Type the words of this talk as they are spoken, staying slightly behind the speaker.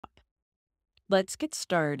let's get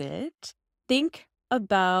started. Think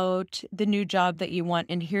about the new job that you want,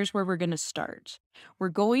 and here's where we're going to start. We're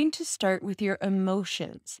going to start with your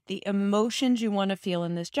emotions, the emotions you want to feel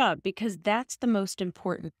in this job, because that's the most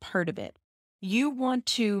important part of it. You want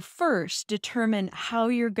to first determine how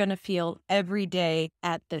you're going to feel every day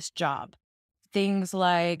at this job. Things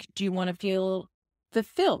like, do you want to feel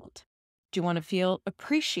fulfilled? Do you want to feel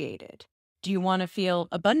appreciated? Do you want to feel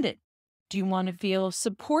abundant? Do you want to feel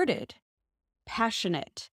supported,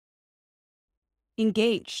 passionate,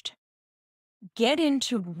 engaged? Get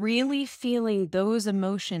into really feeling those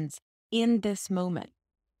emotions in this moment,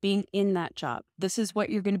 being in that job. This is what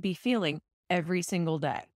you're going to be feeling every single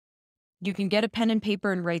day. You can get a pen and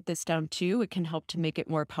paper and write this down too. It can help to make it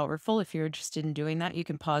more powerful. If you're interested in doing that, you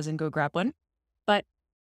can pause and go grab one. But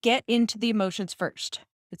get into the emotions first.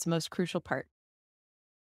 It's the most crucial part.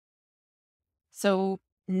 So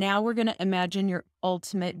now we're going to imagine your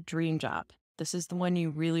ultimate dream job. This is the one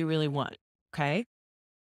you really, really want. Okay.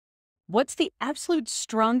 What's the absolute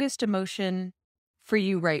strongest emotion for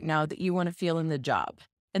you right now that you want to feel in the job?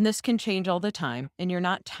 And this can change all the time and you're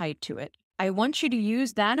not tied to it. I want you to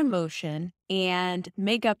use that emotion and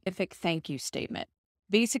make up a specific thank you statement.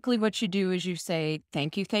 Basically, what you do is you say,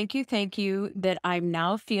 thank you that I'm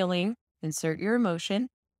now feeling, insert your emotion,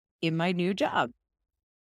 in my new job.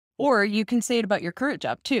 Or you can say it about your current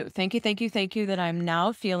job too. Thank you that I'm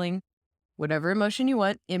now feeling whatever emotion you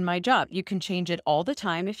want in my job. You can change it all the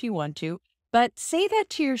time if you want to, but say that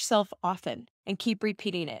to yourself often and keep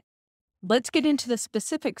repeating it. Let's get into the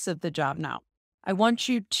specifics of the job now. I want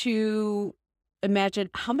you to imagine,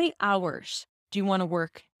 how many hours do you want to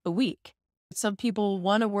work a week? Some people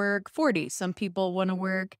want to work 40, some people want to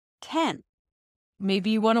work 10. Maybe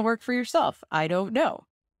you want to work for yourself. I don't know.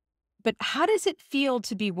 But how does it feel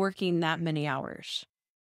to be working that many hours?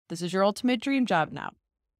 This is your ultimate dream job now.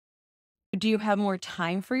 Do you have more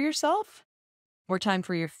time for yourself? More time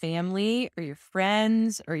for your family or your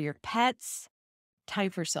friends or your pets? Time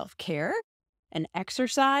for self-care and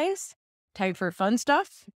exercise? Time for fun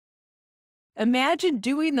stuff? Imagine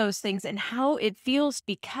doing those things and how it feels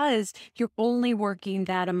because you're only working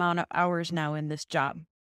that amount of hours now in this job.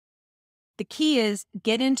 The key is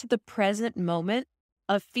get into the present moment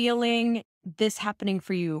of feeling this happening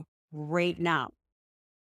for you right now.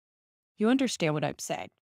 You understand what I'm saying?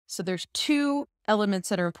 So there's two elements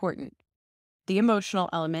that are important: the emotional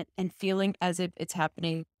element and feeling as if it's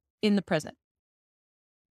happening in the present.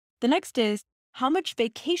 The next is, how much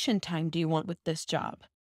vacation time do you want with this job?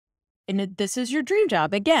 And this is your dream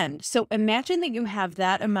job again. So imagine that you have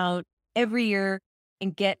that amount every year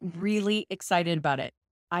and get really excited about it.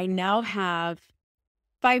 I now have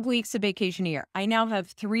 5 weeks of vacation a year. I now have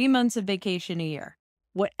 3 months of vacation a year.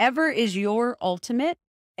 Whatever is your ultimate,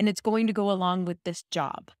 and it's going to go along with this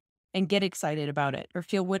job, and get excited about it or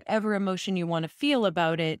feel whatever emotion you want to feel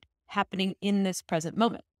about it happening in this present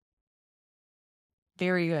moment.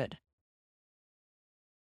 Very good.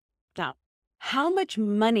 Now, how much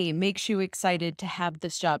money makes you excited to have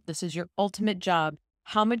this job? This is your ultimate job.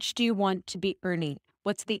 How much do you want to be earning?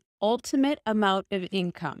 What's the ultimate amount of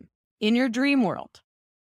income in your dream world?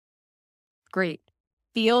 Great.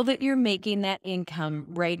 Feel that you're making that income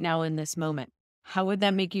right now in this moment. How would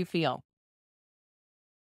that make you feel?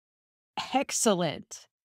 Excellent.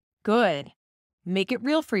 Good. Make it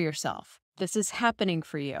real for yourself. This is happening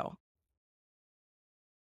for you.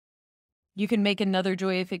 You can make another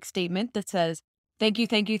joyific statement that says, thank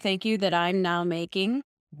you that I'm now making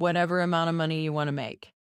whatever amount of money you want to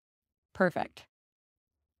make. Perfect.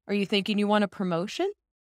 Are you thinking you want a promotion?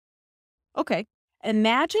 Okay.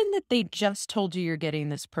 Imagine that they just told you you're getting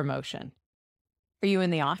this promotion. Are you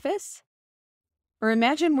in the office? Or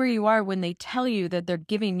imagine where you are when they tell you that they're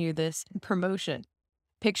giving you this promotion.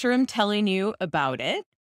 Picture them telling you about it,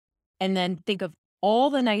 and then think of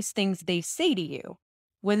all the nice things they say to you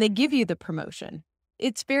when they give you the promotion.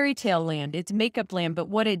 It's fairy tale land, it's makeup land, but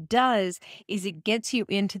what it does is it gets you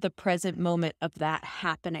into the present moment of that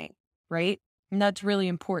happening, right? And that's really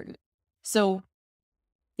important. So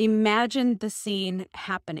imagine the scene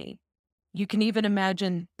happening. You can even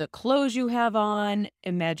imagine the clothes you have on,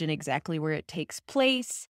 imagine exactly where it takes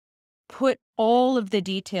place, put all of the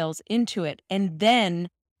details into it, and then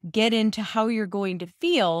get into how you're going to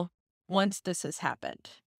feel once this has happened.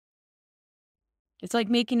 It's like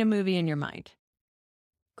making a movie in your mind.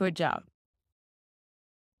 Good job.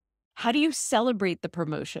 How do you celebrate the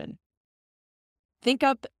promotion? Think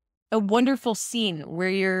up a wonderful scene where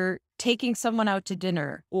you're taking someone out to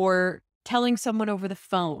dinner or telling someone over the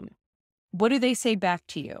phone. What do they say back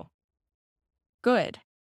to you? Good.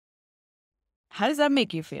 How does that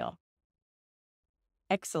make you feel?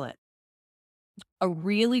 Excellent. A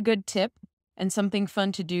really good tip and something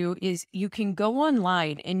fun to do is you can go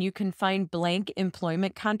online and you can find blank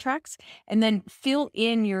employment contracts and then fill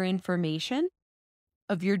in your information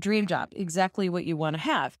of your dream job, exactly what you want to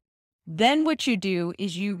have. Then what you do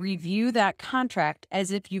is you review that contract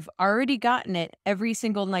as if you've already gotten it every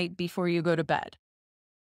single night before you go to bed.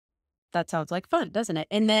 That sounds like fun, doesn't it?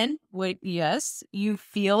 And then yes, you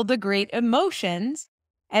feel the great emotions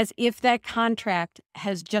as if that contract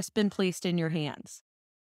has just been placed in your hands.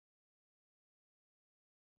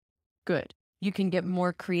 Good. You can get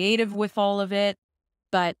more creative with all of it,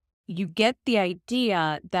 but you get the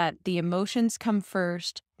idea that the emotions come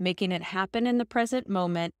first, making it happen in the present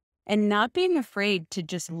moment, and not being afraid to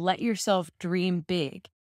just let yourself dream big.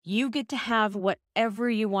 You get to have whatever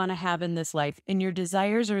you want to have in this life, and your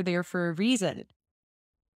desires are there for a reason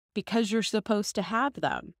because you're supposed to have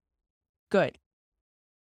them. Good.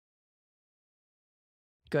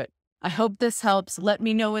 Good. I hope this helps. Let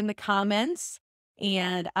me know in the comments,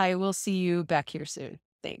 and I will see you back here soon.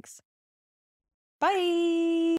 Thanks. Bye.